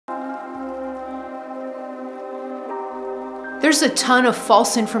There's a ton of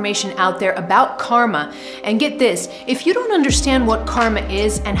false information out there about karma. And get this, if you don't understand what karma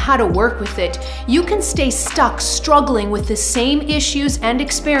is and how to work with it, you can stay stuck struggling with the same issues and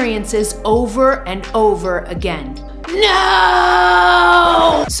experiences over and over again.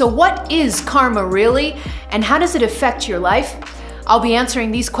 No! So what is karma really, and how does it affect your life? I'll be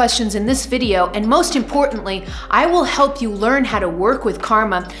answering these questions in this video, and most importantly, I will help you learn how to work with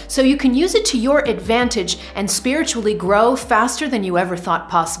karma so you can use it to your advantage and spiritually grow faster than you ever thought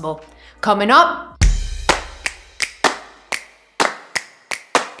possible. Coming up,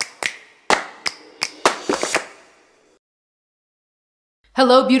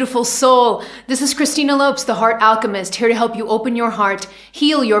 hello, beautiful soul. This is Christina Lopes, the Heart Alchemist, here to help you open your heart,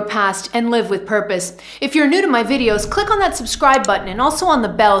 heal your past, and live with purpose. If you're new to my videos, click on that subscribe button and also on the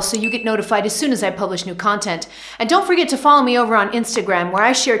bell so you get notified as soon as I publish new content. And don't forget to follow me over on Instagram, where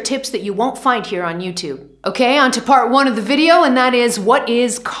I share tips that you won't find here on YouTube. Okay, on to part one of the video, and that is, what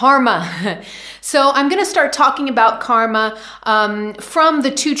is karma? So I'm going to start talking about karma from the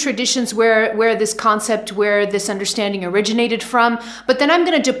two traditions where this understanding originated from, but then I'm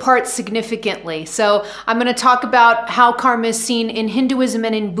going to depart significantly. So I'm going to talk about how karma is seen in Hinduism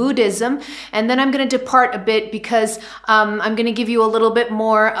and in Buddhism, and then I'm going to depart a bit because I'm going to give you a little bit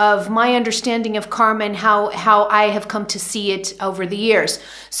more of my understanding of karma and how I have come to see it over the years.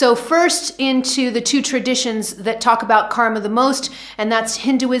 So first, into the two traditions that talk about karma the most, and that's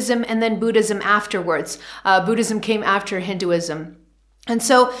Hinduism and then Buddhism afterwards. Buddhism came after Hinduism. And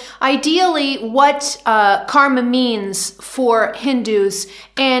so ideally what karma means for Hindus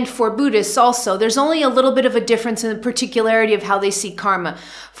and for Buddhists also, there's only a little bit of a difference in the particularity of how they see karma.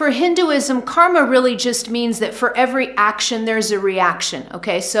 For Hinduism, karma really just means that for every action, there's a reaction,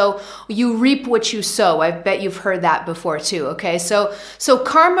 okay? So you reap what you sow. I bet you've heard that before too, okay? So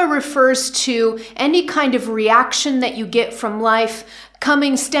karma refers to any kind of reaction that you get from life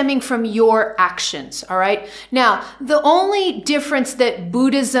stemming from your actions, all right? Now, the only difference that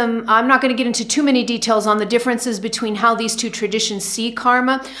Buddhism, I'm not going to get into too many details on the differences between how these two traditions see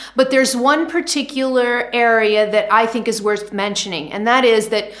karma, but there's one particular area that I think is worth mentioning, and that is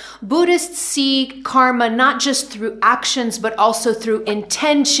that Buddhists see karma not just through actions, but also through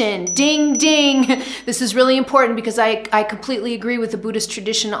intention. Ding, ding. This is really important because I completely agree with the Buddhist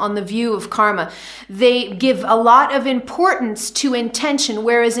tradition on the view of karma. They give a lot of importance to intention,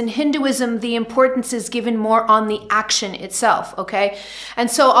 whereas in Hinduism, the importance is given more on the action itself, okay? And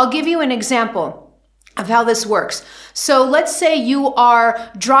so I'll give you an example of how this works. So let's say you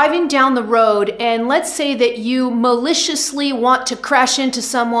are driving down the road, and let's say that you maliciously want to crash into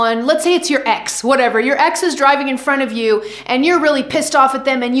someone. Let's say it's your ex, whatever. Your ex is driving in front of you and you're really pissed off at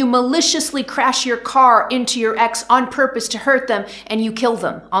them, and you maliciously crash your car into your ex on purpose to hurt them, and you kill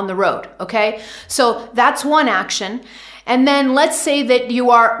them on the road, okay? So that's one action. And then let's say that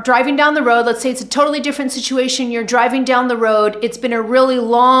you are driving down the road. Let's say it's a totally different situation. You're driving down the road. It's been a really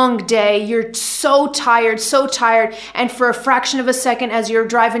long day. You're so tired. And for a fraction of a second, as you're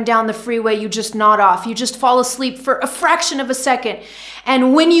driving down the freeway, you just nod off. You just fall asleep for a fraction of a second.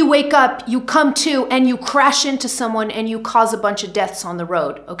 And when you wake up, you come to and you crash into someone and you cause a bunch of deaths on the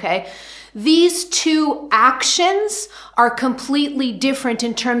road, okay? These two actions are completely different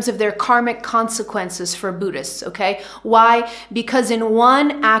in terms of their karmic consequences for Buddhists, okay? Why? Because in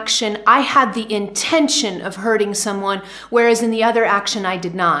one action, I had the intention of hurting someone, whereas in the other action, I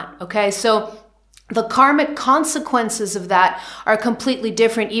did not, okay? So the karmic consequences of that are completely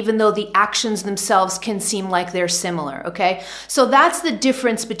different, even though the actions themselves can seem like they're similar, okay? So that's the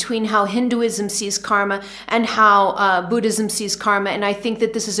difference between how Hinduism sees karma and how Buddhism sees karma, and I think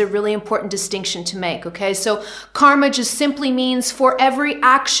that this is a really important distinction to make, okay? So karma just simply means for every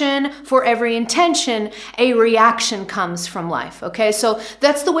action, for every intention, a reaction comes from life, okay? So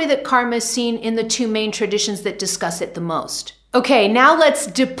that's the way that karma is seen in the two main traditions that discuss it the most. Okay, now let's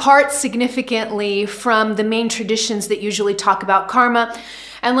depart significantly from the main traditions that usually talk about karma,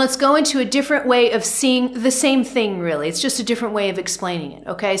 and let's go into a different way of seeing the same thing, really. It's just a different way of explaining it,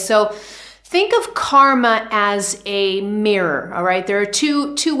 okay? So think of karma as a mirror, all right? There are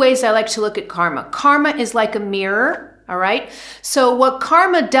two ways I like to look at karma. Karma is like a mirror. All right. So what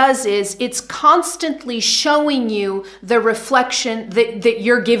karma does is it's constantly showing you the reflection that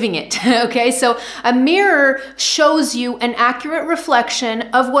you're giving it. Okay. So a mirror shows you an accurate reflection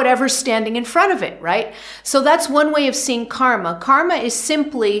of whatever's standing in front of it. Right. So that's one way of seeing karma. Karma is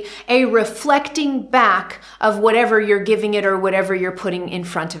simply a reflecting back of whatever you're giving it or whatever you're putting in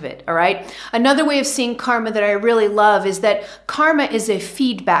front of it. All right. Another way of seeing karma that I really love is that karma is a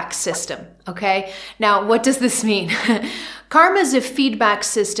feedback system. Okay. Now, what does this mean? Karma is a feedback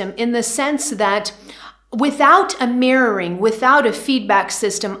system in the sense that Without a mirroring, without a feedback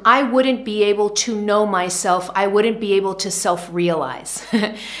system, I wouldn't be able to know myself. I wouldn't be able to self-realize.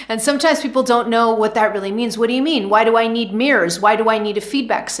 And sometimes people don't know what that really means. What do you mean? Why do I need mirrors? Why do I need a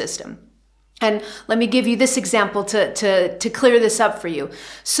feedback system? And let me give you this example to clear this up for you.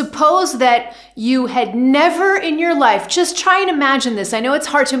 Suppose that you had never in your life, just try and imagine this. I know it's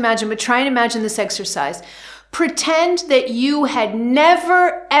hard to imagine, but try and imagine this exercise. Pretend that you had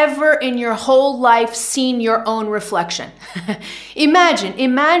never, ever in your whole life seen your own reflection.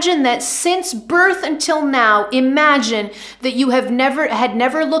 Imagine that since birth until now, imagine that you had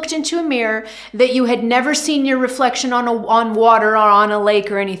never looked into a mirror, that you had never seen your reflection on water or on a lake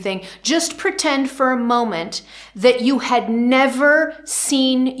or anything. Just pretend for a moment that you had never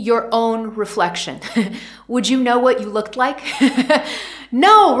seen your own reflection. Would you know what you looked like?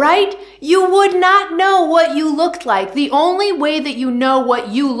 No, right? You would not know what you looked like. The only way that you know what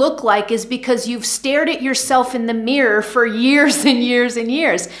you look like is because you've stared at yourself in the mirror for years and years and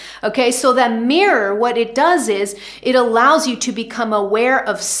years. Okay, so that mirror, what it does is it allows you to become aware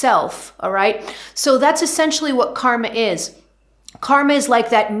of self, all right? So that's essentially what karma is. Karma is like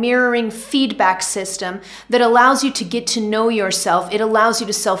that mirroring feedback system that allows you to get to know yourself. It allows you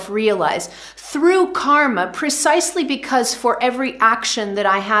to self-realize. Through karma, precisely because for every action that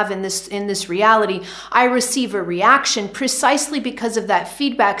I have in this reality, I receive a reaction. Precisely because of that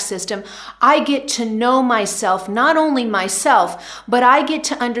feedback system, I get to know myself, not only myself, but I get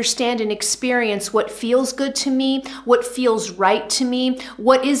to understand and experience what feels good to me, what feels right to me,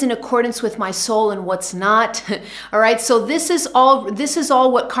 what is in accordance with my soul and what's not. All right, so this is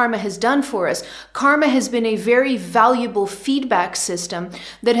all what karma has done for us. Karma has been a very valuable feedback system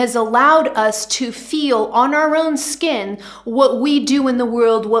that has allowed us to feel on our own skin what we do in the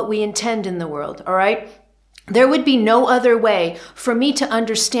world, what we intend in the world, all right? There would be no other way for me to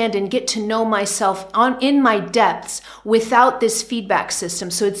understand and get to know myself in my depths without this feedback system.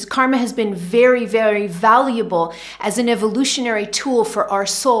 So karma has been very, very valuable as an evolutionary tool for our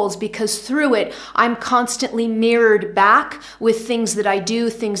souls, because through it, I'm constantly mirrored back with things that I do,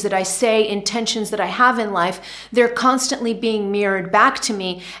 things that I say, intentions that I have in life. They're constantly being mirrored back to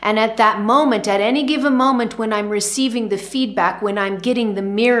me. And at that moment, at any given moment when I'm receiving the feedback, when I'm getting the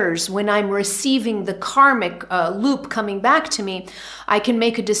mirrors, when I'm receiving the karmic loop coming back to me, I can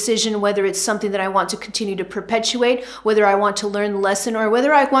make a decision whether it's something that I want to continue to perpetuate, whether I want to learn the lesson, or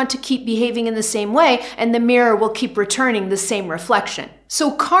whether I want to keep behaving in the same way, and the mirror will keep returning the same reflection.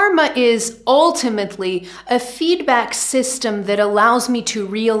 So karma is ultimately a feedback system that allows me to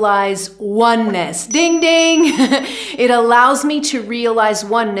realize oneness. Ding, ding! It allows me to realize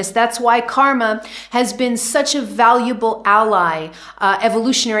oneness. That's why karma has been such a valuable ally,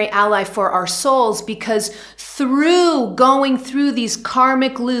 evolutionary ally for our souls, because through going through these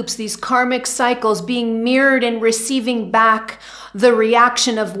karmic loops, these karmic cycles, being mirrored and receiving back the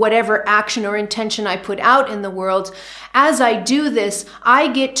reaction of whatever action or intention I put out in the world, as I do this, I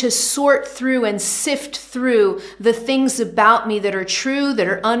get to sort through and sift through the things about me that are true, that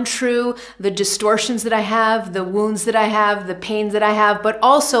are untrue, the distortions that I have, the wounds that I have, the pains that I have, but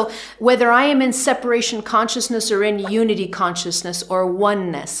also whether I am in separation consciousness or in unity consciousness or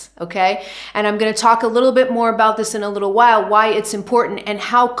oneness, okay? And I'm going to talk a little bit more about this in a little while, why it's important and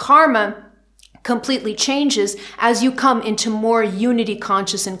how karma completely changes as you come into more unity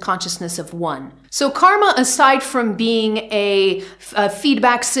conscious and consciousness of one. So karma, aside from being a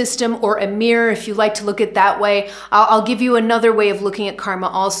feedback system or a mirror, if you like to look at it that way, I'll give you another way of looking at karma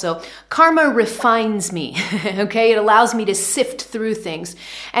also. Karma refines me, okay? It allows me to sift through things.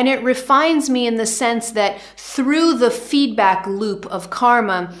 And it refines me in the sense that through the feedback loop of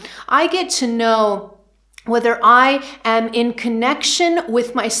karma, I get to know whether I am in connection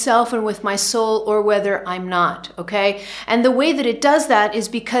with myself and with my soul or whether I'm not, okay? And the way that it does that is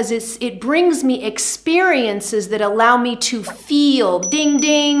because it brings me experiences that allow me to feel, ding,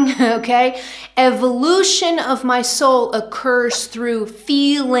 ding, okay? Evolution of my soul occurs through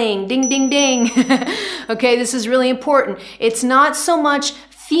feeling, ding, ding, ding. Okay, this is really important. It's not so much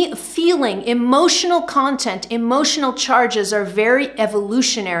feeling, emotional content, emotional charges are very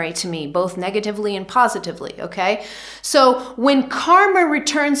evolutionary to me, both negatively and positively, okay? So when karma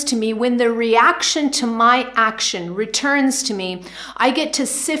returns to me, when the reaction to my action returns to me, I get to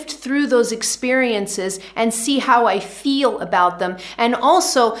sift through those experiences and see how I feel about them. And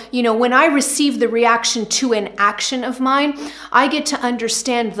also, you know, when I receive the reaction to an action of mine, I get to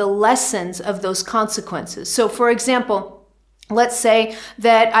understand the lessons of those consequences. So for example, let's say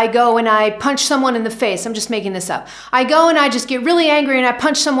that I go and I punch someone in the face. I'm just making this up. I go and I just get really angry and I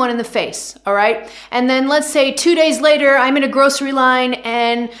punch someone in the face, all right? And then let's say 2 days later, I'm in a grocery line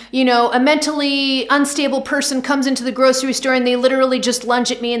and, you know, a mentally unstable person comes into the grocery store and they literally just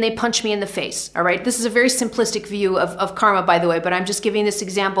lunge at me and they punch me in the face, all right? This is a very simplistic view of karma, by the way, but I'm just giving this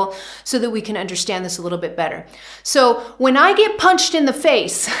example so that we can understand this a little bit better. So when I get punched in the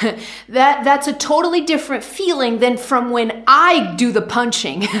face, that's a totally different feeling than from when I do the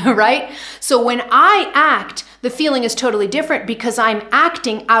punching, right? So when I act, the feeling is totally different because I'm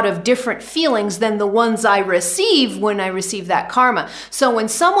acting out of different feelings than the ones I receive when I receive that karma. So when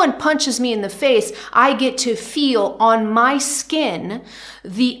someone punches me in the face, I get to feel on my skin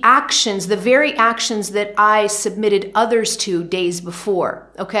the actions, the very actions that I submitted others to days before,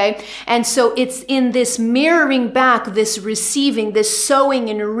 okay? And so it's in this mirroring back, this receiving, this sowing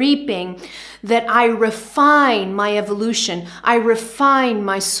and reaping, that I refine my evolution. I refine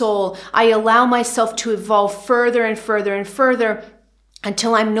my soul. I allow myself to evolve further and further and further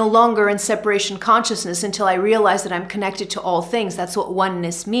until I'm no longer in separation consciousness, until I realize that I'm connected to all things. That's what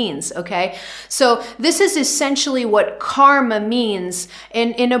oneness means, okay? So this is essentially what karma means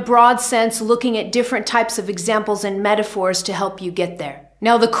in a broad sense, looking at different types of examples and metaphors to help you get there.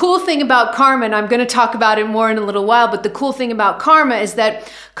 Now, the cool thing about karma, and I'm going to talk about it more in a little while, but the cool thing about karma is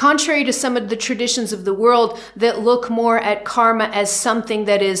that contrary to some of the traditions of the world that look more at karma as something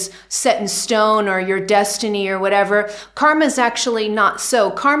that is set in stone or your destiny or whatever, karma is actually not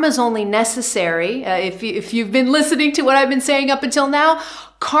so. Karma is only necessary. If you've been listening to what I've been saying up until now,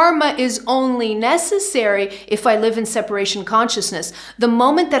 karma is only necessary if I live in separation consciousness. The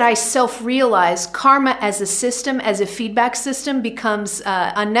moment that I self-realize, karma as a system, as a feedback system, becomes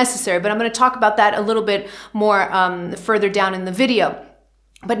unnecessary. But I'm going to talk about that a little bit more further down in the video.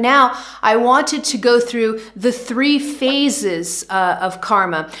 But now I wanted to go through the 3 phases of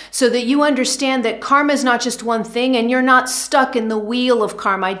karma so that you understand that karma is not just one thing and you're not stuck in the wheel of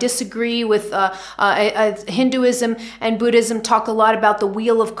karma. I disagree with Hinduism and Buddhism talk a lot about the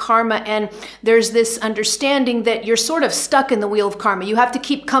wheel of karma, and there's this understanding that you're sort of stuck in the wheel of karma. You have to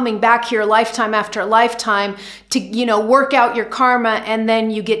keep coming back here lifetime after lifetime to, you know, work out your karma, and then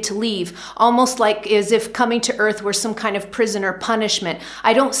you get to leave. Almost like as if coming to earth were some kind of prison or punishment.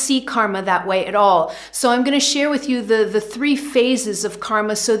 I don't see karma that way at all. So I'm going to share with you the 3 phases of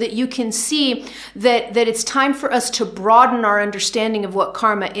karma so that you can see that it's time for us to broaden our understanding of what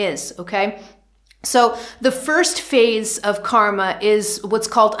karma is, okay? So the first phase of karma is what's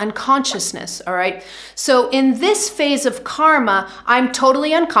called unconsciousness, all right? So in this phase of karma, I'm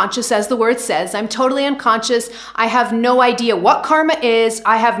totally unconscious, as the word says. I'm totally unconscious. I have no idea what karma is.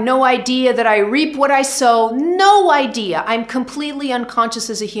 I have no idea that I reap what I sow. No idea. I'm completely unconscious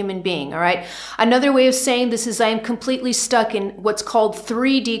as a human being, all right? Another way of saying this is I am completely stuck in what's called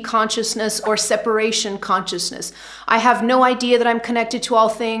 3D consciousness or separation consciousness. I have no idea that I'm connected to all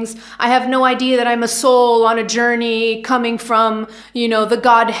things. I have no idea that I'm a soul on a journey coming from, you know, the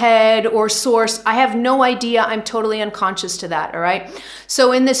Godhead or source. I have no idea. I'm totally unconscious to that, all right?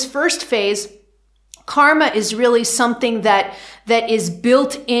 So in this first phase, karma is really something that is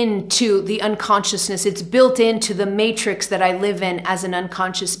built into the unconsciousness. It's built into the matrix that I live in as an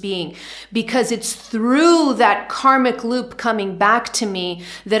unconscious being, because it's through that karmic loop coming back to me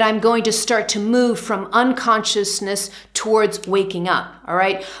that I'm going to start to move from unconsciousness towards waking up, all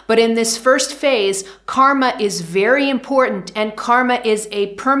right? But in this first phase, karma is very important, and karma is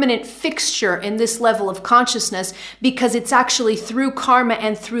a permanent fixture in this level of consciousness because it's actually through karma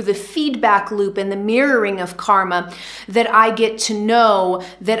and through the feedback loop and the mirroring of karma that I get to know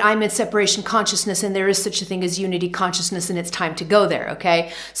that I'm in separation consciousness and there is such a thing as unity consciousness, and it's time to go there,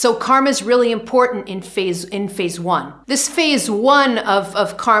 okay? So karma is really important in phase 1. This phase 1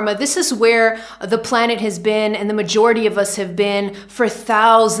 of karma, this is where the planet has been and the majority of us have been for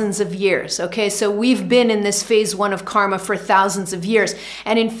thousands of years, okay? So we've been in this phase 1 of karma for thousands of years.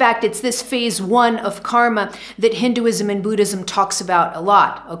 And in fact, it's this phase 1 of karma that Hinduism and Buddhism talks about a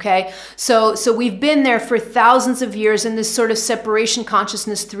lot, okay? So we've been there for thousands of years in this sort of separation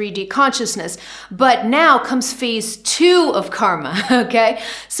consciousness, 3D consciousness. But now comes phase 2 of karma, okay?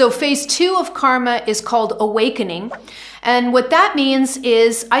 So phase 2 of karma is called awakening. And what that means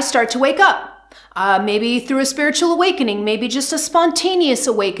is I start to wake up. maybe through a spiritual awakening, maybe just a spontaneous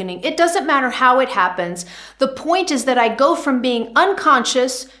awakening. It doesn't matter how it happens. The point is that I go from being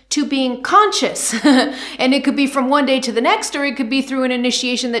unconscious to being conscious. And it could be from one day to the next, or it could be through an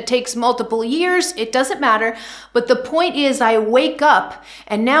initiation that takes multiple years. It doesn't matter. But the point is I wake up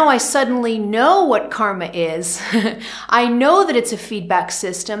and now I suddenly know what karma is. I know that it's a feedback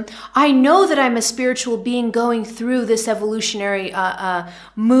system. I know that I'm a spiritual being going through this evolutionary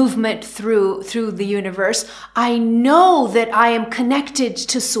movement through the universe. I know that I am connected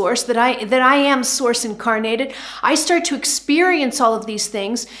to source, that I am source incarnated. I start to experience all of these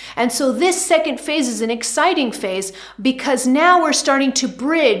things. And so this second phase is an exciting phase because now we're starting to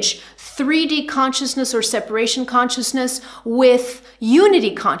bridge 3D consciousness or separation consciousness with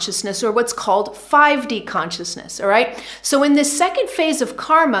unity consciousness, or what's called 5D consciousness, all right? So in this second phase of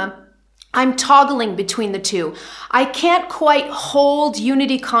karma, I'm toggling between the two. I can't quite hold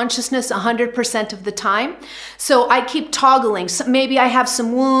unity consciousness 100% of the time. So I keep toggling. So maybe I have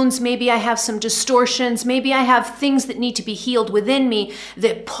some wounds, maybe I have some distortions, maybe I have things that need to be healed within me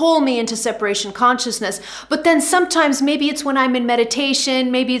that pull me into separation consciousness. But then sometimes maybe it's when I'm in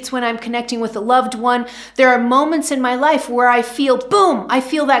meditation, maybe it's when I'm connecting with a loved one. There are moments in my life where I feel, boom, I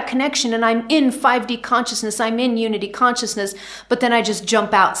feel that connection and I'm in 5D consciousness, I'm in unity consciousness, but then I just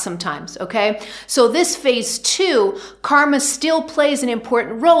jump out sometimes. Okay, so this phase 2, karma still plays an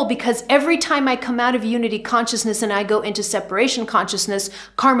important role because every time I come out of unity consciousness and I go into separation consciousness,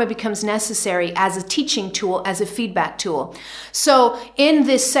 karma becomes necessary as a teaching tool, as a feedback tool. So in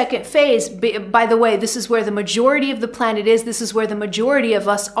this second phase, by the way, this is where the majority of the planet is. This is where the majority of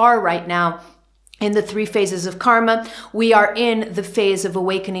us are right now. In the 3 phases of karma, we are in the phase of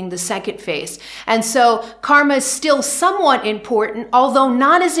awakening, the second phase. And so karma is still somewhat important, although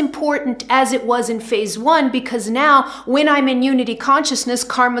not as important as it was in phase 1, because now when I'm in unity consciousness,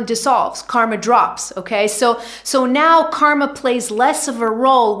 karma dissolves, karma drops, okay? So now karma plays less of a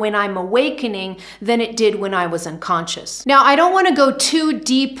role when I'm awakening than it did when I was unconscious. Now, I don't want to go too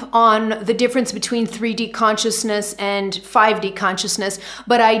deep on the difference between 3D consciousness and 5D consciousness,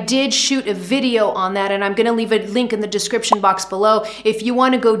 but I did shoot a video on that, and I'm going to leave a link in the description box below if you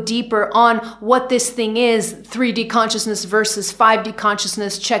want to go deeper on what this thing is, 3D consciousness versus 5D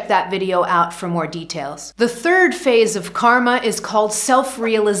consciousness. Check that video out for more details. The third phase of karma is called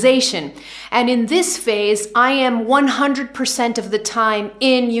self-realization, and in this phase I am 100% of the time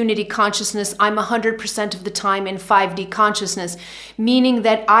in unity consciousness. I'm 100% of the time in 5D consciousness, meaning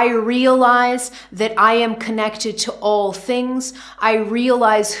that I realize that I am connected to all things. I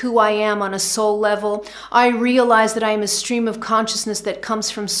realize who I am on a soul level. I realize that I am a stream of consciousness that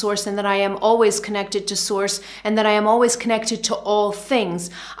comes from source, and that I am always connected to source, and that I am always connected to all things.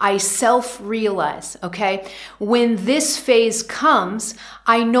 I self-realize, okay? When this phase comes,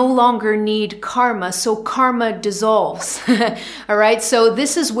 I no longer need karma, so karma dissolves. All right, so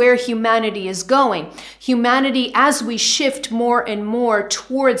this is where humanity is going. Humanity, as we shift more and more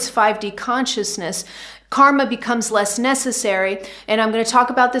towards 5D consciousness, karma becomes less necessary, and I'm going to talk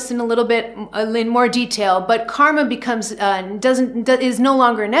about this in a little bit in more detail, but karma becomes is no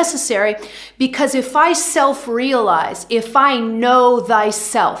longer necessary, because if I self-realize, if I know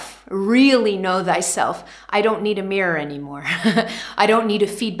thyself, really know thyself, I don't need a mirror anymore. I don't need a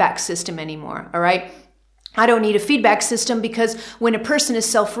feedback system anymore, all right? I don't need a feedback system, because when a person is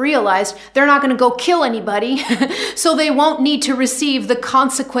self-realized, they're not going to go kill anybody, so they won't need to receive the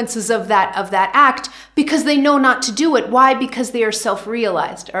consequences of that act, because they know not to do it. Why? Because they are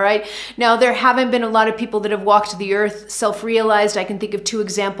self-realized, all right? Now, there haven't been a lot of people that have walked the earth self-realized. I can think of 2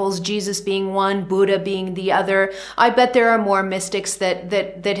 examples, Jesus being one, Buddha being the other. I bet there are more mystics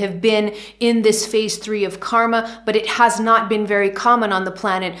that have been in this phase 3 of karma, but it has not been very common on the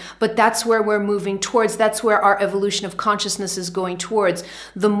planet. But that's where we're moving towards. That's where our evolution of consciousness is going towards.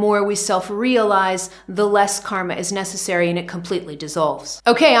 The more we self-realize, the less karma is necessary, and it completely dissolves.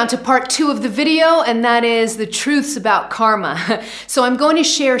 Okay, on to part 2 of the video, and that is the truths about karma. So I'm going to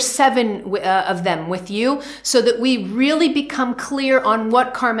share 7 of them with you, so that we really become clear on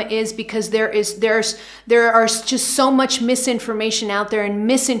what karma is, because there are just so much misinformation out there and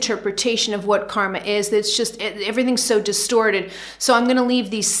misinterpretation of what karma is. That's just, everything's so distorted. So I'm going to leave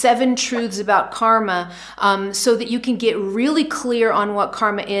these 7 truths about karma so that you can get really clear on what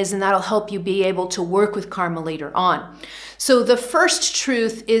karma is, and that'll help you be able to work with karma later on. So the first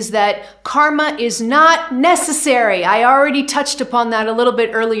truth is that karma is not necessary. I already touched upon that a little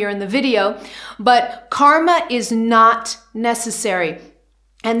bit earlier in the video, but karma is not necessary.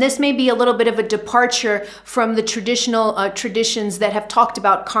 And this may be a little bit of a departure from the traditional traditions that have talked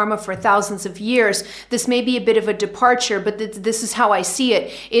about karma for thousands of years. This may be a bit of a departure, but this is how I see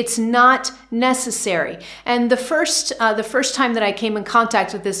it. It's not necessary. And the first time that I came in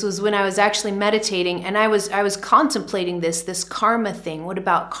contact with this was when I was actually meditating, and I was contemplating this karma thing. What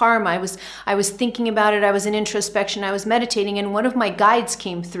about karma? I was thinking about it. I was in introspection. I was meditating, and one of my guides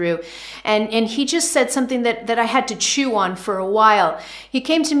came through, and he just said something that I had to chew on for a while. He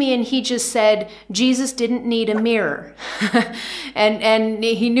came to me and he just said, Jesus didn't need a mirror. and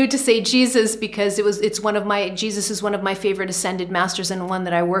he knew to say Jesus because Jesus is one of my favorite ascended masters, and one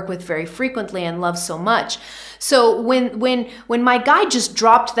that I work with very frequently and love so much. So when my guide just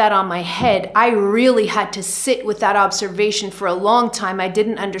dropped that on my head, I really had to sit with that observation for a long time. I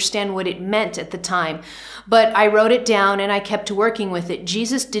didn't understand what it meant at the time, but I wrote it down and I kept working with it.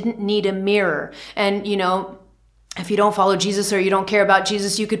 Jesus didn't need a mirror. And if you don't follow Jesus or you don't care about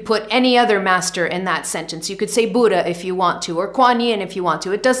Jesus, you could put any other master in that sentence. You could say Buddha if you want to, or Kuan Yin if you want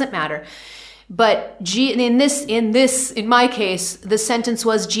to. It doesn't matter. But in my case, the sentence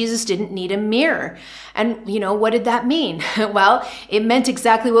was Jesus didn't need a mirror. And what did that mean? Well, it meant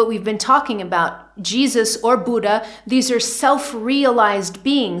exactly what we've been talking about. Jesus or Buddha, these are self-realized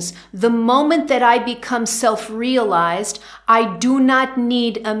beings. The moment that I become self-realized, I do not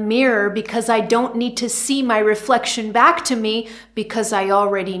need a mirror, because I don't need to see my reflection back to me, because I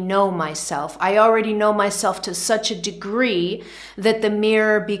already know myself. I already know myself to such a degree that the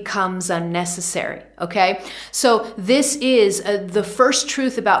mirror becomes unnecessary. Okay? So this is the first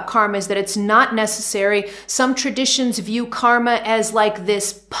truth about karma, is that it's not necessary. Some traditions view karma as like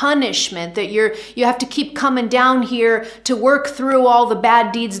this punishment, that you have to keep coming down here to work through all the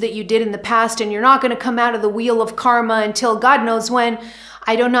bad deeds that you did in the past, and you're not going to come out of the wheel of karma until God knows when.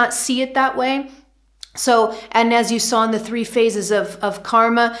 I do not see it that way. So, and as you saw in the 3 phases of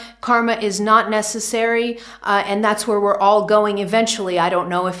karma, karma is not necessary, and that's where we're all going eventually. I don't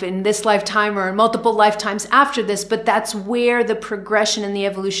know if in this lifetime or in multiple lifetimes after this, but that's where the progression and the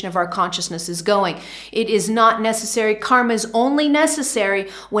evolution of our consciousness is going. It is not necessary. Karma is only necessary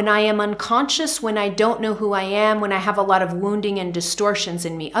when I am unconscious, when I don't know who I am, when I have a lot of wounding and distortions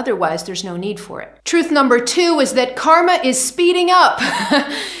in me. Otherwise, there's no need for it. Truth number 2 is that karma is speeding up.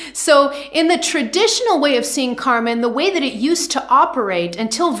 So in the traditional way of seeing karma, and the way that it used to operate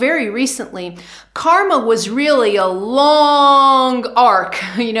until very recently, karma was really a long arc,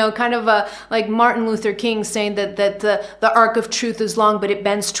 kind of like Martin Luther King saying that the arc of truth is long, but it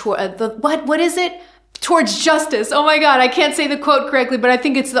bends toward what is it? Towards justice. Oh my God, I can't say the quote correctly, but I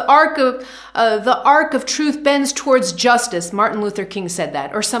think it's the arc of truth bends towards justice. Martin Luther King said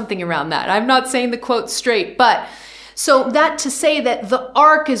that, or something around that. I'm not saying the quote straight, but so that to say that the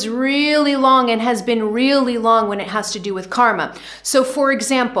arc is really long and has been really long when it has to do with karma. So for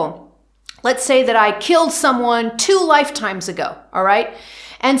example, let's say that I killed someone 2 lifetimes ago, all right?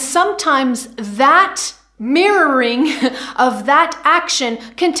 And sometimes that mirroring of that action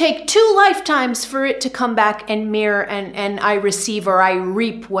can take 2 lifetimes for it to come back and mirror, and I receive or I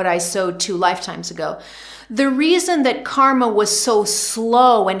reap what I sowed 2 lifetimes ago. The reason that karma was so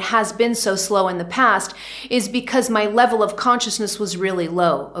slow and has been so slow in the past is because my level of consciousness was really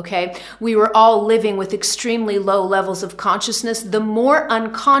low, okay? We were all living with extremely low levels of consciousness. The more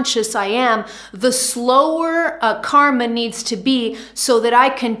unconscious I am, the slower karma needs to be, so that I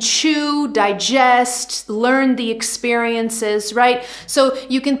can chew, digest, learn the experiences, right? So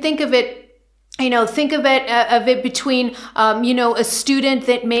you can think of it, think of it between, a student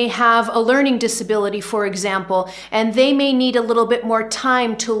that may have a learning disability, for example, and they may need a little bit more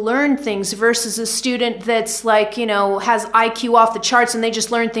time to learn things versus a student that's like, has IQ off the charts and they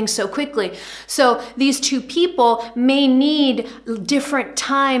just learn things so quickly. So these 2 people may need different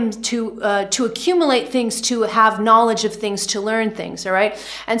time to accumulate things, to have knowledge of things, to learn things, all right?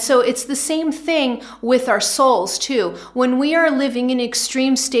 And so it's the same thing with our souls too. When we are living in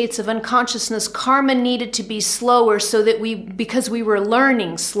extreme states of unconsciousness, karma needed to be slower because we were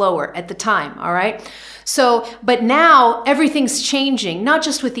learning slower at the time, all right? So, but now everything's changing, not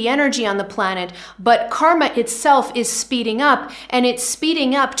just with the energy on the planet, but karma itself is speeding up, and it's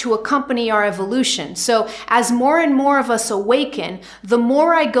speeding up to accompany our evolution. So as more and more of us awaken, the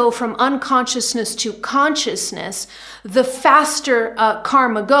more I go from unconsciousness to consciousness, the faster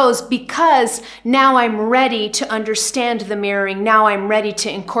karma goes, because now I'm ready to understand the mirroring. Now I'm ready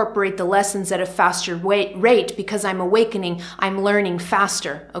to incorporate the lessons at a faster rate because I'm awakening, I'm learning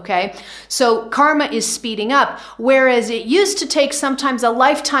faster, okay? So karma is speeding up, whereas it used to take sometimes a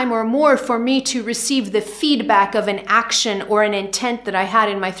lifetime or more for me to receive the feedback of an action or an intent that I had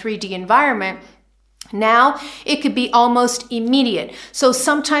in my 3D environment. Now, it could be almost immediate. So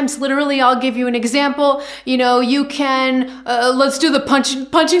sometimes, literally, I'll give you an example. You know, you can, let's do the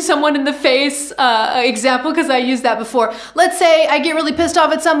punching someone in the face example, because I used that before. Let's say I get really pissed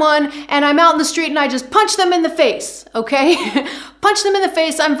off at someone and I'm out in the street and I just punch them in the face, okay? Punch them in the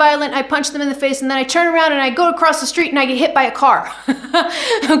face, I'm violent, I punch them in the face, and then I turn around and I go across the street and I get hit by a car.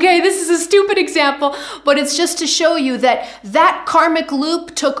 Okay, this is a stupid example, but it's just to show you that that karmic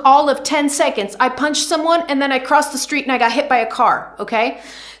loop took all of 10 seconds. I punched someone and then I crossed the street and I got hit by a car, okay?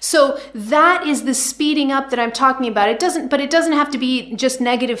 So that is the speeding up that I'm talking about. It doesn't have to be just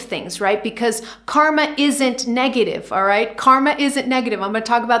negative things, right? Because karma isn't negative, all right? Karma isn't negative. I'm going to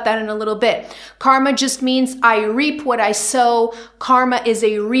talk about that in a little bit. Karma just means I reap what I sow. Karma is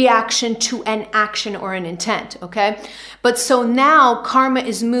a reaction to an action or an intent, okay? But so now karma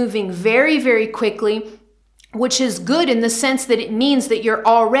is moving very, very quickly, which is good in the sense that it means that you're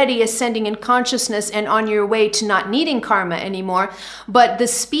already ascending in consciousness and on your way to not needing karma anymore. But the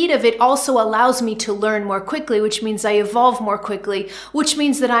speed of it also allows me to learn more quickly, which means I evolve more quickly, which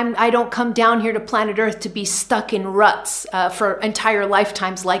means that I don't come down here to planet Earth to be stuck in ruts for entire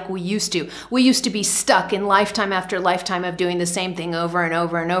lifetimes like we used to. We used to be stuck in lifetime after lifetime of doing the same thing over and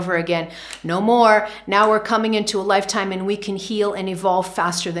over and over again. No more. Now we're coming into a lifetime and we can heal and evolve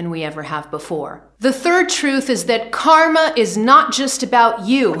faster than we ever have before. The third truth is that karma is not just about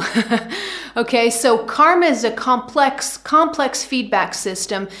you. Okay, so karma is a complex feedback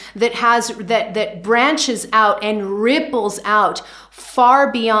system that branches out and ripples out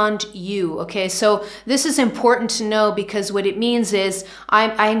far beyond you. Okay, so this is important to know, because what it means is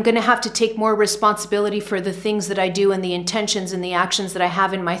I'm going to have to take more responsibility for the things that I do and the intentions and the actions that I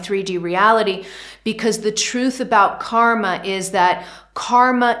have in my 3D reality, because the truth about karma is that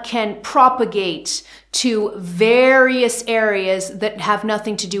karma can propagate to various areas that have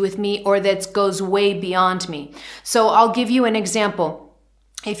nothing to do with me or that goes way beyond me. So I'll give you an example.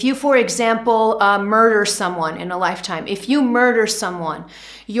 If you, for example, murder someone in a lifetime, if you murder someone,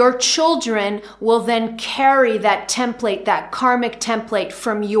 your children will then carry that template, that karmic template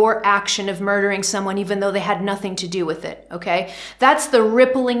from your action of murdering someone, even though they had nothing to do with it, okay? That's the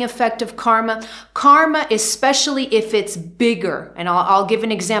rippling effect of karma. Karma, especially if it's bigger, and I'll give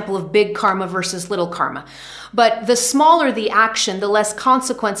an example of big karma versus little karma. But the smaller the action, the less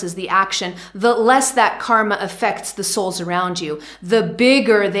consequences the action, the less that karma affects the souls around you. The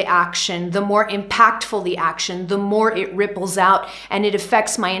bigger the action, the more impactful the action, the more it ripples out and it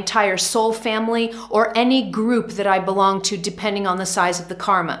affects my entire soul family or any group that I belong to, depending on the size of the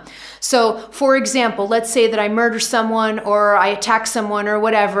karma. So, for example, let's say that I murder someone or I attack someone or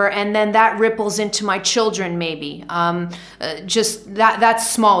whatever, and then that ripples into my children maybe. Just that's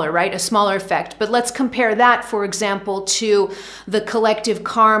smaller, right? A smaller effect. But let's compare that, for example, to the collective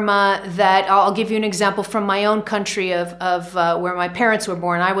karma that, I'll give you an example from my own country of where my parents were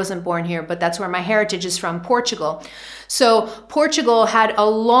born. I wasn't born here, but that's where my heritage is from, Portugal. So Portugal had a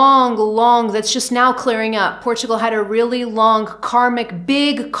long, that's just now clearing up. Portugal had a really long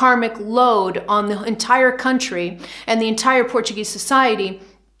big karmic load on the entire country and the entire Portuguese society,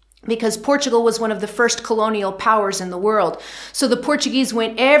 because Portugal was one of the first colonial powers in the world. So the Portuguese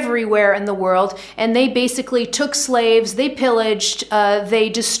went everywhere in the world and they basically took slaves, they pillaged, they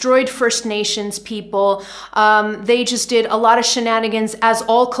destroyed First Nations people, they just did a lot of shenanigans, as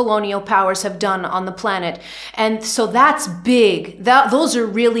all colonial powers have done on the planet. And so that's big. Those are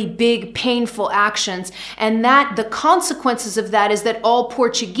really big, painful actions. And the consequences of that is that all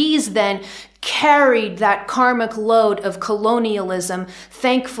Portuguese then carried that karmic load of colonialism,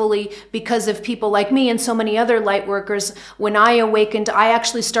 thankfully, because of people like me and so many other light workers. When I awakened, I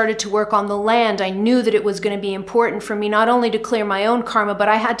actually started to work on the land. I knew that it was going to be important for me not only to clear my own karma, but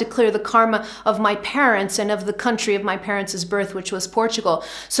I had to clear the karma of my parents and of the country of my parents' birth, which was Portugal.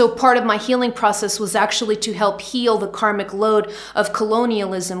 So part of my healing process was actually to help heal the karmic load of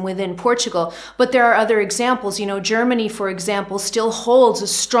colonialism within Portugal. But there are other examples. You know, Germany, for example, still holds a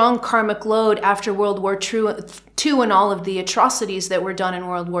strong karmic load after World War II and all of the atrocities that were done in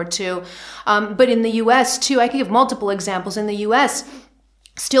World War II. But in the US too, I can give multiple examples. In the US,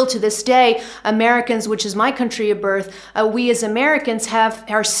 still to this day, Americans, which is my country of birth, we as Americans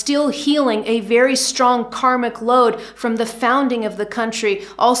are still healing a very strong karmic load from the founding of the country,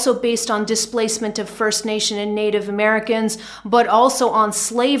 also based on displacement of First Nation and Native Americans, but also on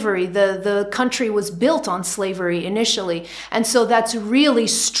slavery. The country was built on slavery initially. And so that's really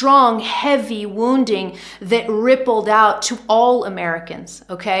strong, heavy wounding that rippled out to all Americans,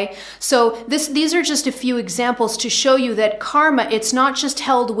 okay? So these are just a few examples to show you that karma, it's not just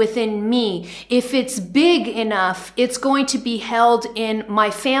held within me. If it's big enough, it's going to be held in my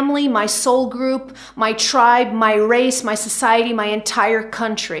family, my soul group, my tribe, my race, my society, my entire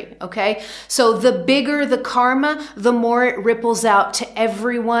country, okay? So the bigger the karma, the more it ripples out to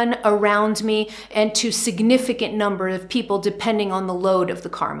everyone around me and to significant number of people depending on the load of the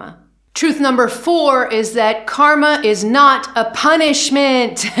karma. Truth number 4 is that karma is not a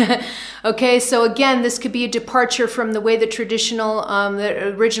punishment. Okay, so again, this could be a departure from the way the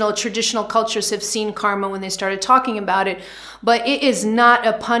original traditional cultures have seen karma when they started talking about it. But it is not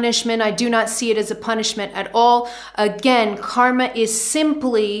a punishment. I do not see it as a punishment at all. Again, karma is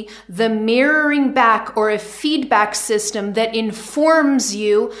simply the mirroring back or a feedback system that informs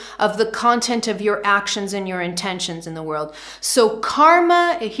you of the content of your actions and your intentions in the world. So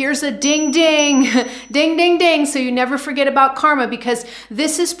karma, here's a ding ding, ding ding ding, so you never forget about karma, because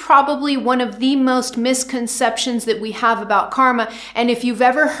this is probably one of the most misconceptions that we have about karma. And if you've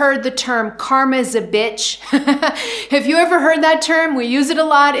ever heard the term karma is a bitch, have you ever heard that term? We use it a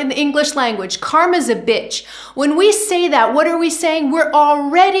lot in the English language. Karma is a bitch. When we say that, what are we saying? We're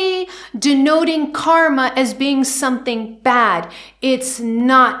already denoting karma as being something bad. It's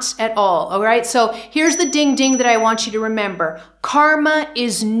not at all right? So here's the ding ding that I want you to remember. Karma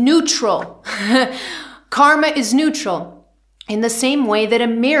is neutral. Karma is neutral. In the same way that a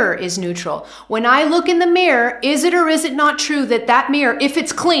mirror is neutral. When I look in the mirror, is it or is it not true that that mirror, if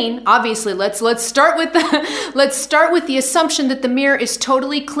it's clean, obviously let's start with the assumption that the mirror is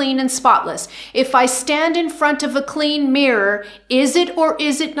totally clean and spotless. If I stand in front of a clean mirror, is it or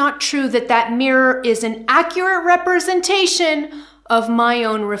is it not true that that mirror is an accurate representation of my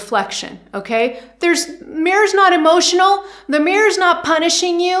own reflection? Okay? Mirror's not emotional. The mirror's not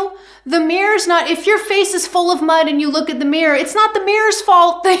punishing you. The mirror's not, if your face is full of mud and you look at the mirror, it's not the mirror's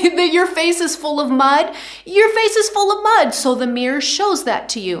fault that your face is full of mud. Your face is full of mud, so the mirror shows that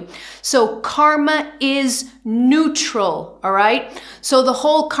to you. So karma is neutral, all right? So the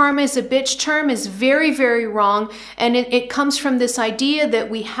whole karma is a bitch term is very, very wrong. And it comes from this idea that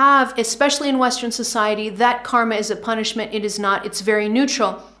we have, especially in Western society, that karma is a punishment. It is not. It's very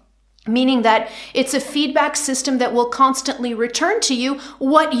neutral. Meaning that it's a feedback system that will constantly return to you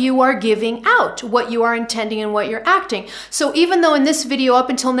what you are giving out, what you are intending and what you're acting. So even though in this video up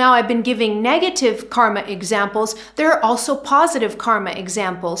until now I've been giving negative karma examples, there are also positive karma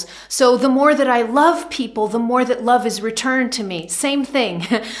examples. So the more that I love people, the more that love is returned to me. Same thing.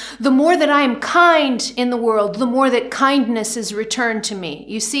 The more that I am kind in the world, the more that kindness is returned to me.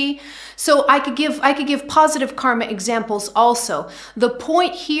 You see? So I could give positive karma examples also. The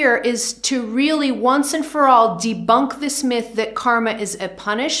point here is to really once and for all debunk this myth that karma is a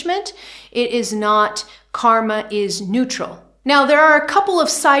punishment. It is not. Karma is neutral. Now, there are a couple of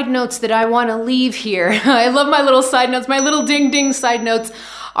side notes that I want to leave here. I love my little side notes. My little ding ding side notes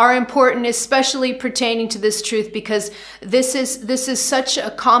are important, especially pertaining to this truth, because this is such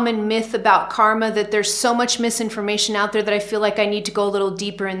a common myth about karma that there's so much misinformation out there that I feel like I need to go a little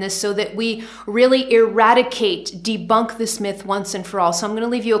deeper in this so that we really debunk this myth once and for all. So I'm going to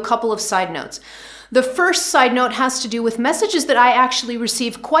leave you a couple of side notes. The first side note has to do with messages that I actually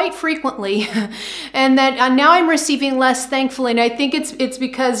receive quite frequently and that now I'm receiving less, thankfully. And I think it's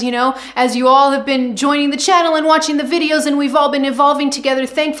because, you know, as you all have been joining the channel and watching the videos and we've all been evolving together,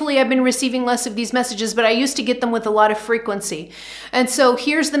 thankfully I've been receiving less of these messages, but I used to get them with a lot of frequency. And so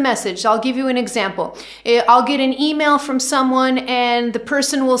here's the message. I'll give you an example. I'll get an email from someone and the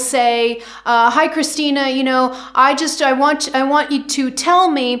person will say, hi, Christina, you know, I want you to tell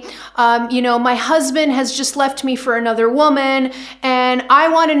me, you know, my husband has just left me for another woman, and I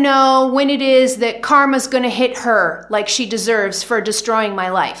want to know when it is that karma's going to hit her like she deserves for destroying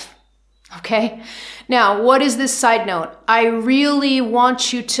my life. Okay? Now, what is this side note? I really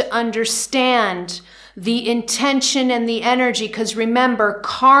want you to understand the intention and the energy, because remember,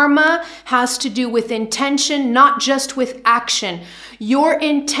 karma has to do with intention, not just with action. Your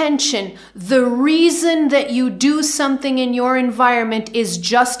intention, the reason that you do something in your environment is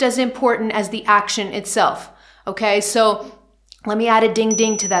just as important as the action itself. Okay, so let me add a ding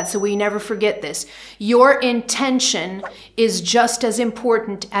ding to that so we never forget this. Your intention is just as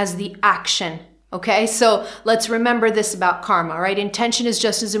important as the action. Okay, so let's remember this about karma, right? Intention is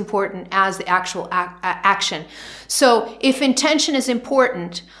just as important as the actual action. So if intention is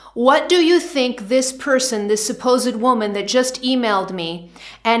important, what do you think this person, this supposed woman that just emailed me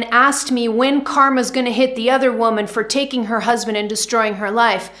and asked me when karma's going to hit the other woman for taking her husband and destroying her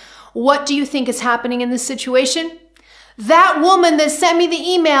life, what do you think is happening in this situation? That woman that sent me the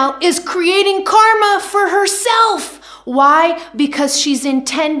email is creating karma for herself. Why? Because she's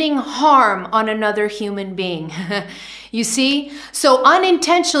intending harm on another human being. You see? So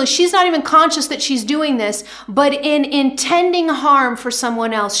unintentionally, she's not even conscious that she's doing this, but in intending harm for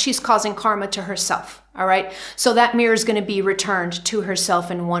someone else, she's causing karma to herself. All right. So that mirror is going to be returned to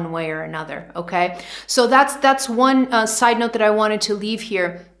herself in one way or another. Okay. So that's one side note that I wanted to leave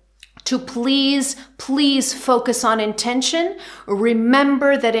here. To please focus on intention.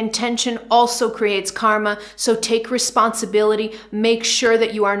 Remember that intention also creates karma. So take responsibility. Make sure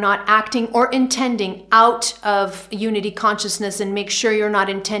that you are not acting or intending out of unity consciousness, and make sure you're not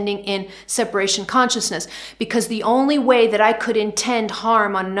intending in separation consciousness. Because the only way that I could intend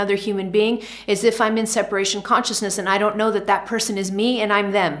harm on another human being is if I'm in separation consciousness and I don't know that that person is me and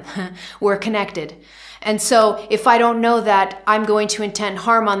I'm them. We're connected. And so if I don't know that, I'm going to intend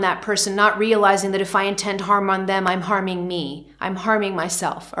harm on that person, not realizing that if I intend harm on them, I'm harming me. I'm harming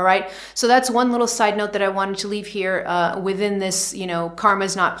myself. All right. So that's one little side note that I wanted to leave here within this, karma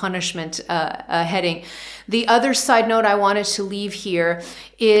is not punishment heading. The other side note I wanted to leave here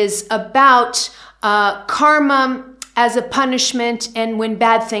is about karma as a punishment and when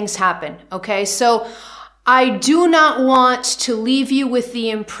bad things happen. Okay. So I do not want to leave you with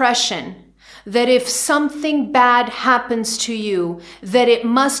the impression that if something bad happens to you, that it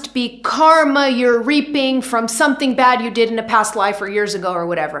must be karma you're reaping from something bad you did in a past life or years ago or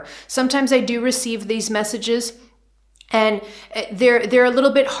whatever. Sometimes I do receive these messages, and they're a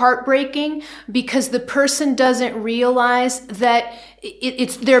little bit heartbreaking because the person doesn't realize that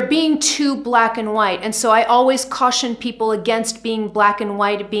they're being too black and white. And so I always caution people against being black and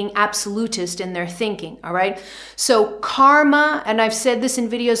white, being absolutist in their thinking. All right. So karma, and I've said this in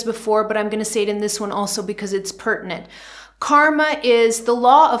videos before, but I'm going to say it in this one also because it's pertinent. The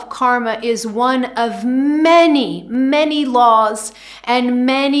law of karma is one of many, many laws and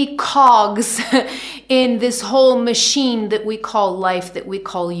many cogs in this whole machine that we call life, that we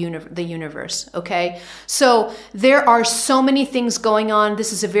call the universe. Okay. So there are so many things going on.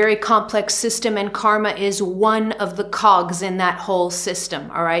 This is a very complex system, and karma is one of the cogs in that whole system.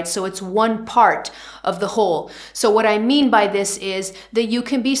 All right. So it's one part of the whole. So what I mean by this is that you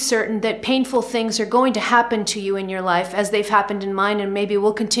can be certain that painful things are going to happen to you in your life, as they've happened in mine, and maybe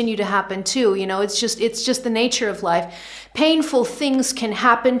will continue to happen too. It's just the nature of life. Painful things can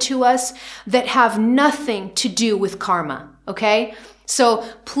happen to us that have nothing to do with karma. Okay? So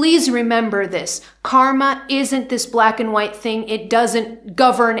please remember this. Karma isn't this black and white thing. It doesn't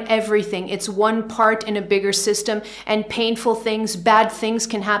govern everything. It's one part in a bigger system, and painful things, bad things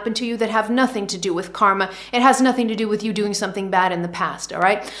can happen to you that have nothing to do with karma. It has nothing to do with you doing something bad in the past. All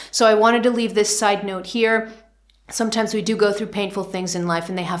right. So I wanted to leave this side note here. Sometimes we do go through painful things in life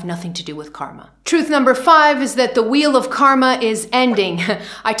and they have nothing to do with karma. Truth number 5 is that the wheel of karma is ending.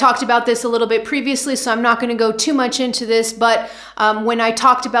 I talked about this a little bit previously, so I'm not going to go too much into this, but when I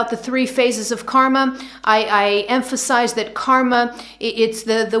talked about the 3 phases of karma, I emphasized that karma, it's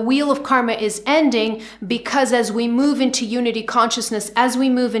the wheel of karma is ending because as we move into unity consciousness, as we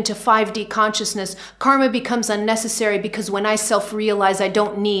move into 5D consciousness, karma becomes unnecessary because when I self-realize I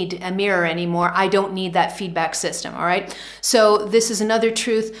don't need a mirror anymore, I don't need that feedback system. All right. So this is another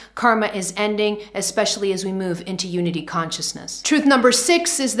truth. Karma is ending, especially as we move into unity consciousness. Truth number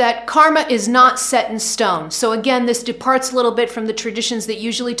 6 is that karma is not set in stone. So again, this departs a little bit from the traditions that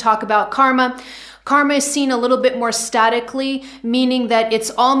usually talk about karma. Karma is seen a little bit more statically, meaning that it's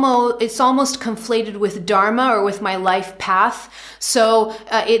almost conflated with dharma or with my life path. So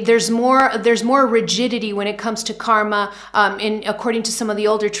there's more rigidity when it comes to karma, according to some of the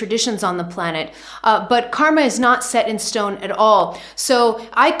older traditions on the planet. But karma is not set in stone at all. So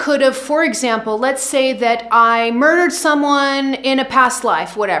I could have, for example, let's say that I murdered someone in a past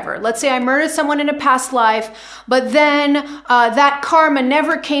life, whatever. Let's say I murdered someone in a past life, but then that karma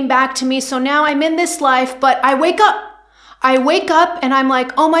never came back to me. So now I'm in this life, but I wake up and I'm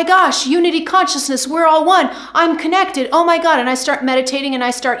like, oh my gosh, unity consciousness, we're all one. I'm connected. Oh my God. And I start meditating and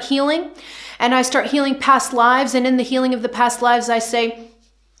I start healing, and I start healing past lives. And in the healing of the past lives, I say,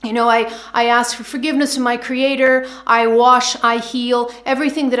 I ask for forgiveness from my creator. I wash, I heal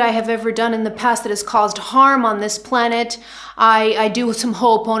everything that I have ever done in the past that has caused harm on this planet. I do some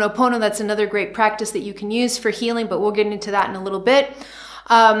Ho'oponopono. That's another great practice that you can use for healing, but we'll get into that in a little bit.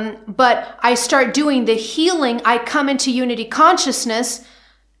 But I start doing the healing. I come into unity consciousness,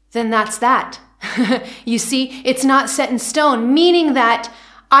 then that's that. You see, it's not set in stone, meaning that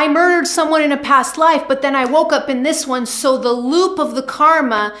I murdered someone in a past life, but then I woke up in this one, so the loop of the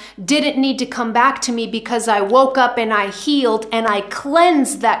karma didn't need to come back to me because I woke up and I healed and I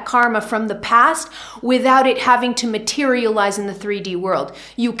cleansed that karma from the past without it having to materialize in the 3D world.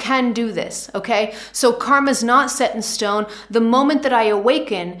 You can do this, okay? So karma is not set in stone. The moment that I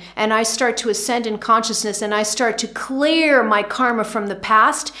awaken and I start to ascend in consciousness and I start to clear my karma from the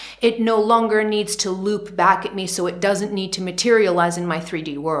past, it no longer needs to loop back at me, so it doesn't need to materialize in my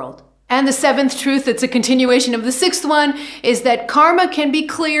 3D world. And the seventh truth, it's a continuation of the sixth one, is that karma can be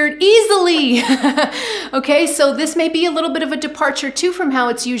cleared easily. Okay, so this may be a little bit of a departure too from how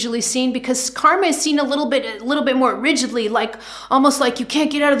it's usually seen, because karma is seen a little bit more rigidly, like almost like you can't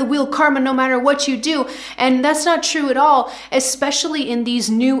get out of the wheel karma no matter what you do. And that's not true at all, especially in these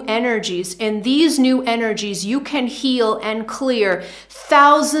new energies. In these new energies, you can heal and clear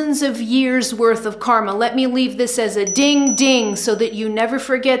thousands of years worth of karma. Let me leave this as a ding ding so that you never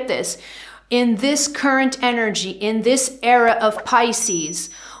forget this. In this current energy, in this era of Pisces,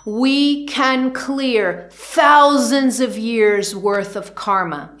 we can clear thousands of years worth of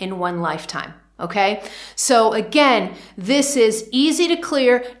karma in one lifetime. Okay, so again, this is easy to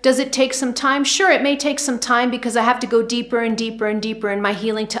clear. Does it take some time? Sure, it may take some time because I have to go deeper and deeper and deeper in my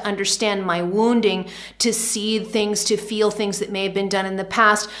healing to understand my wounding, to see things, to feel things that may have been done in the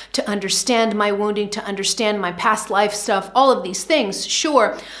past, to understand my wounding, to understand my past life stuff, all of these things,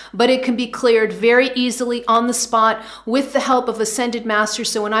 sure, but it can be cleared very easily on the spot with the help of ascended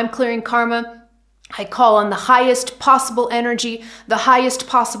masters. So when I'm clearing karma, I call on the highest possible energy, the highest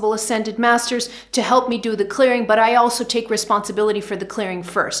possible ascended masters to help me do the clearing, but I also take responsibility for the clearing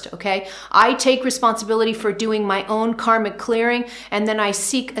first, okay? I take responsibility for doing my own karmic clearing, and then I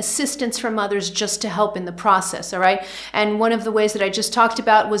seek assistance from others just to help in the process, all right? And one of the ways that I just talked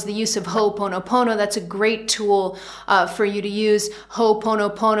about was the use of Ho'oponopono. That's a great tool for you to use.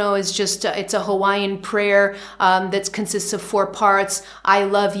 Ho'oponopono is just, it's a Hawaiian prayer that consists of 4 parts. I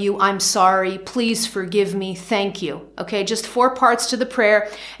love you, I'm sorry, please forgive me, thank you. Okay, just 4 parts to the prayer,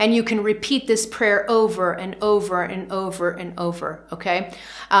 and you can repeat this prayer over and over and over and over, okay?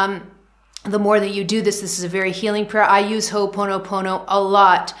 The more that you do this is a very healing prayer. I use Ho'oponopono a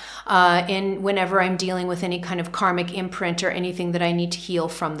lot whenever I'm dealing with any kind of karmic imprint or anything that I need to heal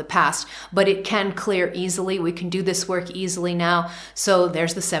from the past. But it can clear easily. We can do this work easily now. So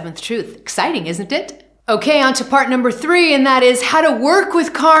there's the 7th truth. Exciting, isn't it? Okay, on to part number 3, and that is how to work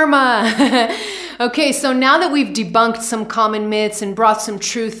with karma. Okay, so now that we've debunked some common myths and brought some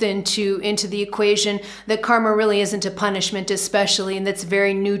truth into the equation, that karma really isn't a punishment especially, and that's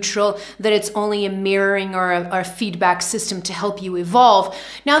very neutral, that it's only a mirroring or a feedback system to help you evolve.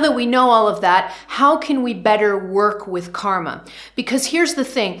 Now that we know all of that, how can we better work with karma? Because here's the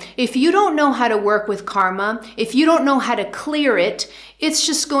thing, if you don't know how to work with karma, if you don't know how to clear it, it's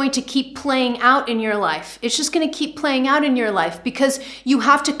just going to keep playing out in your life. It's just going to keep playing out in your life because you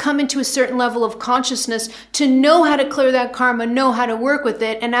have to come into a certain level of consciousness to know how to clear that karma, know how to work with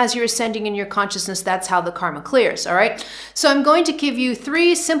it. And as you're ascending in your consciousness, that's how the karma clears, all right? So I'm going to give you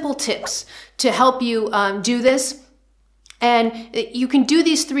 3 simple tips to help you do this. And you can do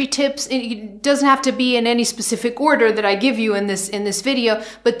these 3 tips. It doesn't have to be in any specific order that I give you in this video,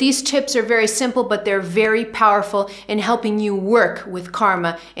 but these tips are very simple, but they're very powerful in helping you work with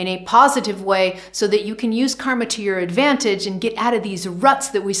karma in a positive way so that you can use karma to your advantage and get out of these ruts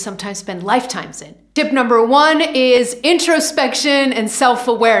that we sometimes spend lifetimes in. Tip number 1 is introspection and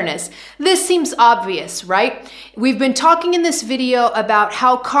self-awareness. This seems obvious, right? We've been talking in this video about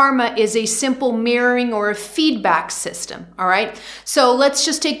how karma is a simple mirroring or a feedback system, all right? So let's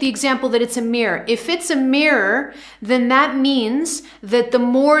just take the example that it's a mirror. If it's a mirror, then that means that the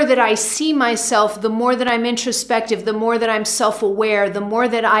more that I see myself, the more that I'm introspective, the more that I'm self-aware, the more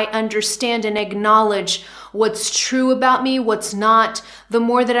that I understand and acknowledge what's true about me, what's not, the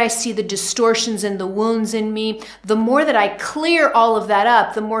more that I see the distortions and the wounds in me, the more that I clear all of that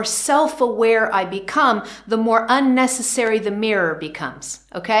up, the more self-aware I become, the more unnecessary the mirror becomes,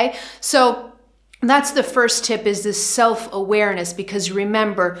 okay? So that's the first tip, is this self-awareness, because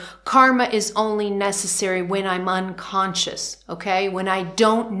remember, karma is only necessary when I'm unconscious, okay? When I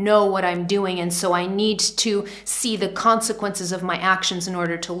don't know what I'm doing, and so I need to see the consequences of my actions in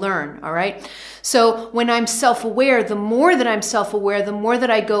order to learn, all right? So when I'm self-aware, the more that I'm self-aware, the more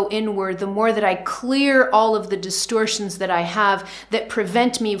that I go inward, the more that I clear all of the distortions that I have that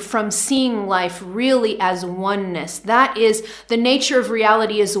prevent me from seeing life really as oneness. That is, the nature of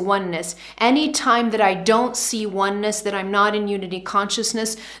reality is oneness. Anytime time that I don't see oneness, that I'm not in unity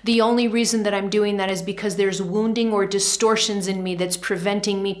consciousness, the only reason that I'm doing that is because there's wounding or distortions in me that's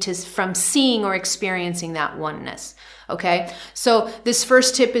preventing me from seeing or experiencing that oneness. Okay, so this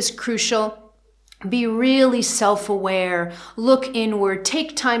first tip is crucial. Be really self-aware, look inward,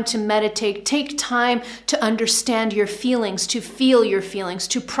 take time to meditate, take time to understand your feelings, to feel your feelings,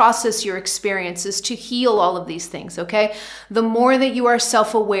 to process your experiences, to heal all of these things, okay? The more that you are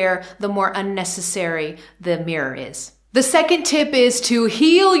self-aware, the more unnecessary the mirror is. The second tip is to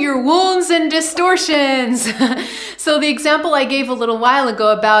heal your wounds and distortions. So the example I gave a little while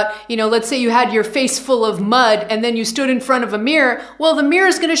ago about, let's say you had your face full of mud and then you stood in front of a mirror. Well, the mirror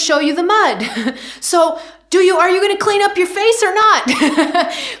is going to show you the mud. So are you going to clean up your face or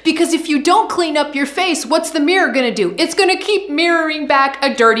not? Because if you don't clean up your face, what's the mirror going to do? It's going to keep mirroring back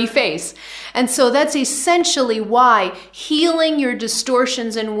a dirty face. And so that's essentially why healing your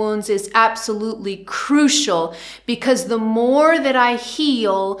distortions and wounds is absolutely crucial, because the more that I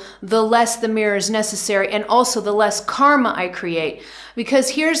heal, the less the mirror is necessary, and also the less karma I create.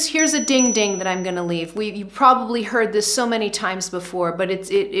 Because here's a ding ding that I'm going to leave. You probably heard this so many times before, but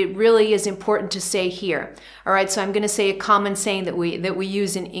it really is important to say here. All right, so I'm going to say a common saying that we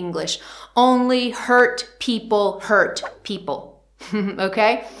use in English. Only hurt people hurt people.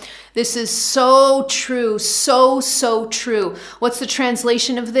 Okay? This is so true, so true. What's the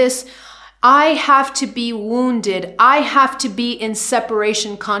translation of this? I have to be wounded. I have to be in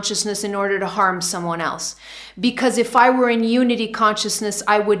separation consciousness in order to harm someone else. Because if I were in unity consciousness,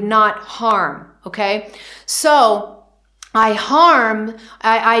 I would not harm, okay? So I harm,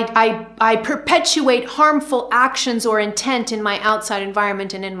 I perpetuate harmful actions or intent in my outside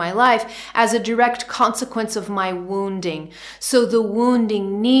environment and in my life as a direct consequence of my wounding. So the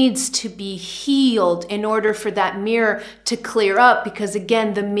wounding needs to be healed in order for that mirror to clear up, because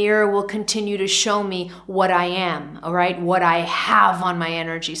again, the mirror will continue to show me what I am, all right? What I have on my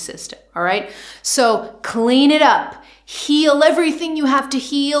energy system, all right? So clean it up. Heal everything you have to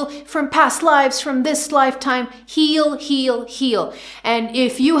heal from past lives, from this lifetime. Heal, heal, heal. And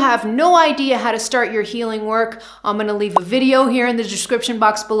if you have no idea how to start your healing work, I'm going to leave a video here in the description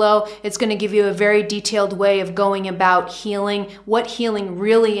box below. It's going to give you a very detailed way of going about healing, what healing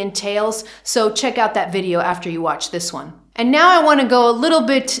really entails. So check out that video after you watch this one. And now I want to go a little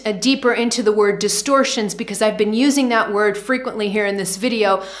bit deeper into the word distortions, because I've been using that word frequently here in this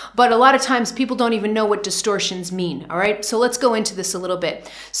video, but a lot of times people don't even know what distortions mean, all right? So let's go into this a little bit.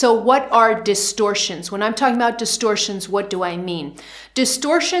 So what are distortions? When I'm talking about distortions, what do I mean?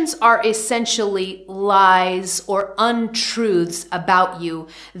 Distortions are essentially lies or untruths about you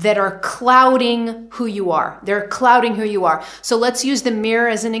that are clouding who you are. They're clouding who you are. So let's use the mirror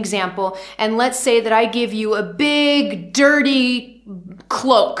as an example, and let's say that I give you a big, dirty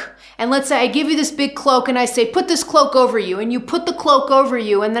cloak. And let's say I give you this big cloak and I say, put this cloak over you, and you put the cloak over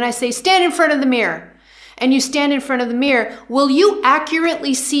you, and then I say, stand in front of the mirror. And you stand in front of the mirror. Will you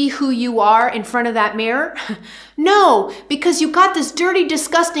accurately see who you are in front of that mirror? No, because you got this dirty,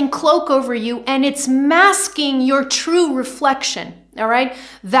 disgusting cloak over you and it's masking your true reflection. All right,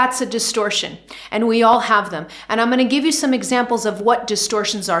 that's a distortion, and we all have them. And I'm going to give you some examples of what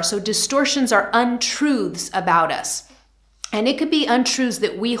distortions are. So distortions are untruths about us. And it could be untruths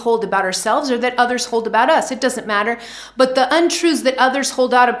that we hold about ourselves or that others hold about us. It doesn't matter. But the untruths that others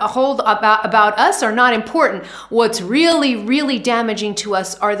hold about us are not important. What's really, really damaging to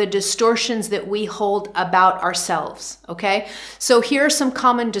us are the distortions that we hold about ourselves. Okay? So here are some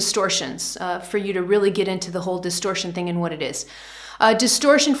common distortions for you to really get into the whole distortion thing and what it is.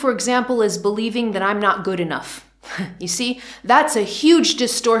 Distortion, for example, is believing that I'm not good enough. You see, that's a huge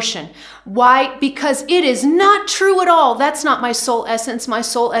distortion. Why? Because it is not true at all. That's not my soul essence. My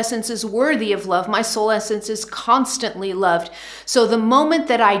soul essence is worthy of love. My soul essence is constantly loved. So the moment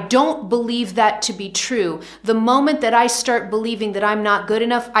that I don't believe that to be true, the moment that I start believing that I'm not good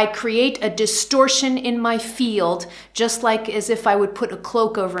enough, I create a distortion in my field, just like as if I would put a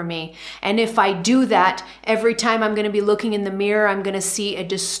cloak over me. And if I do that, every time I'm going to be looking in the mirror, I'm going to see a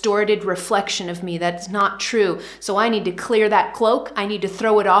distorted reflection of me. That's not true. So I need to clear that cloak. I need to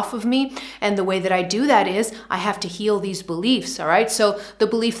throw it off of me. And the way that I do that is I have to heal these beliefs. All right. So the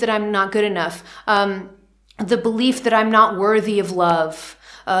belief that I'm not good enough, the belief that I'm not worthy of love,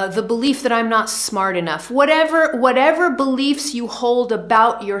 the belief that I'm not smart enough, whatever beliefs you hold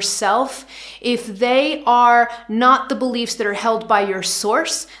about yourself, if they are not the beliefs that are held by your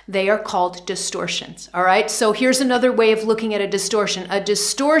source, they are called distortions. All right. So here's another way of looking at a distortion. A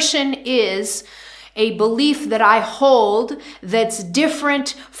distortion is A belief that I hold that's different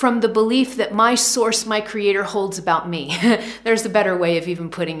from the belief that my source, my creator, holds about me. There's a better way of even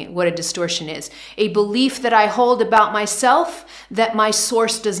putting it, what a distortion is. A belief that I hold about myself that my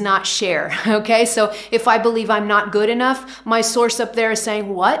source does not share, okay? So if I believe I'm not good enough, my source up there is saying,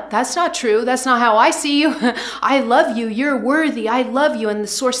 what? That's not true. That's not how I see you. I love you. You're worthy. I love you. And the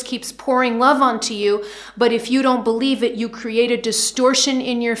source keeps pouring love onto you. But if you don't believe it, you create a distortion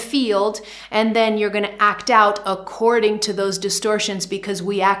in your field, and then you're going to act out according to those distortions, because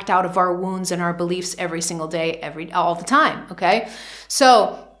we act out of our wounds and our beliefs every single day, all the time, okay?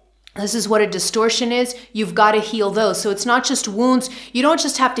 So this is what a distortion is. You've got to heal those. So it's not just wounds. You don't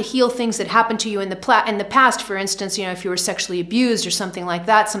just have to heal things that happened to you in the past. For instance, you know, if you were sexually abused or something like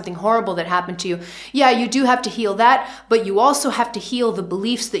that, something horrible that happened to you. Yeah, you do have to heal that, but you also have to heal the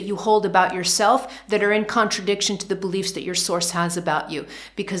beliefs that you hold about yourself that are in contradiction to the beliefs that your source has about you,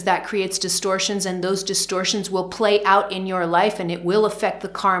 because that creates distortions, and those distortions will play out in your life, and it will affect the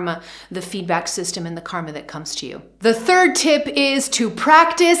karma, the feedback system, and the karma that comes to you. The third tip is to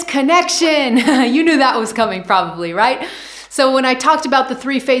practice connection. You knew that was coming probably, right? So when I talked about the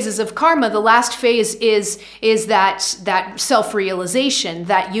 3 phases of karma, the last phase is that self-realization,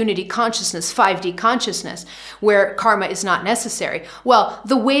 that unity consciousness, 5D consciousness, where karma is not necessary. Well,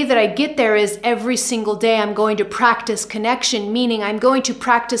 the way that I get there is every single day I'm going to practice connection, meaning I'm going to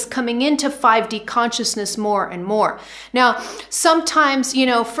practice coming into 5D consciousness more and more. Now, sometimes, you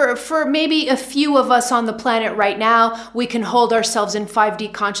know, for maybe a few of us on the planet right now, we can hold ourselves in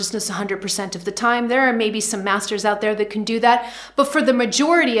 5D consciousness 100% of the time. There are maybe some masters out there that can do that. But for the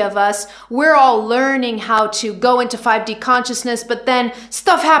majority of us, we're all learning how to go into 5D consciousness, but then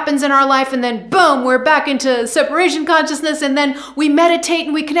stuff happens in our life, and then boom, we're back into separation consciousness, and then we meditate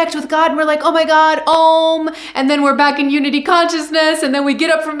and we connect with God, and we're like, oh my God, Om, and then we're back in unity consciousness, and then we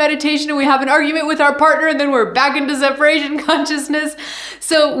get up from meditation and we have an argument with our partner, and then we're back into separation consciousness.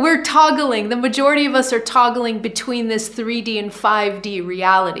 So we're toggling. The majority of us are toggling between this 3D and 5D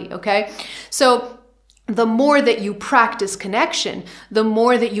reality, okay? So the more that you practice connection, the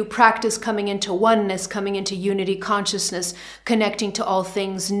more that you practice coming into oneness, coming into unity consciousness, connecting to all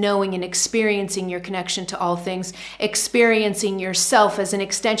things, knowing and experiencing your connection to all things, experiencing yourself as an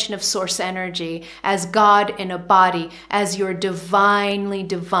extension of source energy, as God in a body, as you're divinely,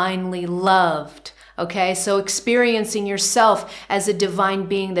 divinely loved. Okay, so experiencing yourself as a divine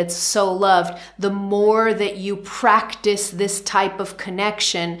being that's so loved, the more that you practice this type of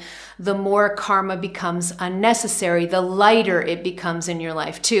connection, the more karma becomes unnecessary, the lighter it becomes in your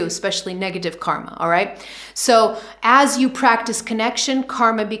life too, especially negative karma, all right? So as you practice connection,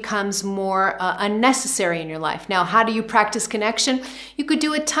 karma becomes more unnecessary in your life. Now, how do you practice connection? You could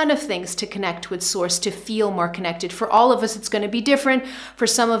do a ton of things to connect with source, to feel more connected. For all of us, it's going to be different. For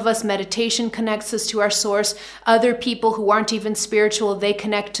some of us, meditation connects us to our source. Other people who aren't even spiritual, they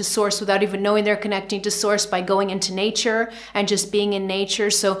connect to source without even knowing they're connecting to source by going into nature and just being in nature.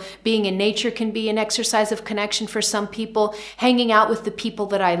 So being in nature can be an exercise of connection for some people. Hanging out with the people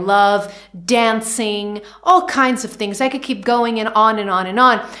that I love, dancing, all kinds of things. I could keep going and on and on and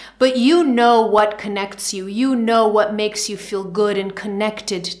on. But you know what connects you. You know what makes you feel good and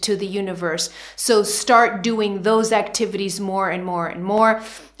connected to the universe. So start doing those activities more and more and more.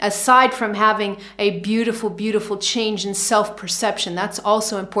 Aside from having a beautiful, beautiful change in self-perception, that's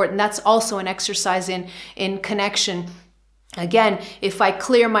also important. That's also an exercise in connection. Again, if I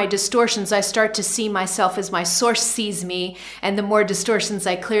clear my distortions, I start to see myself as my source sees me, and the more distortions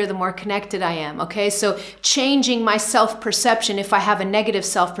I clear, the more connected I am, okay? So changing my self-perception, if I have a negative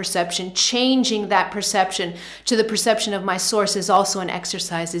self-perception, changing that perception to the perception of my source is also an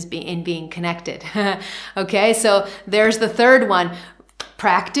exercise in being connected, okay? So there's the third one.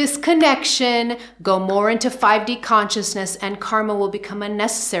 Practice connection, go more into 5D consciousness, and karma will become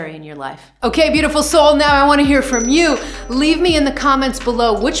unnecessary in your life. Okay, beautiful soul, now I want to hear from you. Leave me in the comments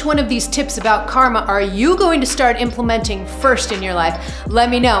below which one of these tips about karma are you going to start implementing first in your life.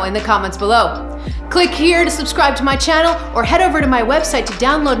 Let me know in the comments below. Click here to subscribe to my channel, or head over to my website to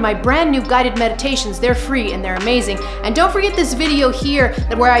download my brand new guided meditations. They're free and they're amazing. And don't forget this video here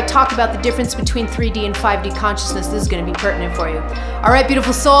where I talk about the difference between 3D and 5D consciousness. This is going to be pertinent for you. All right,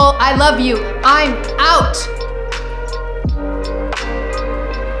 beautiful soul, I love you. I'm out.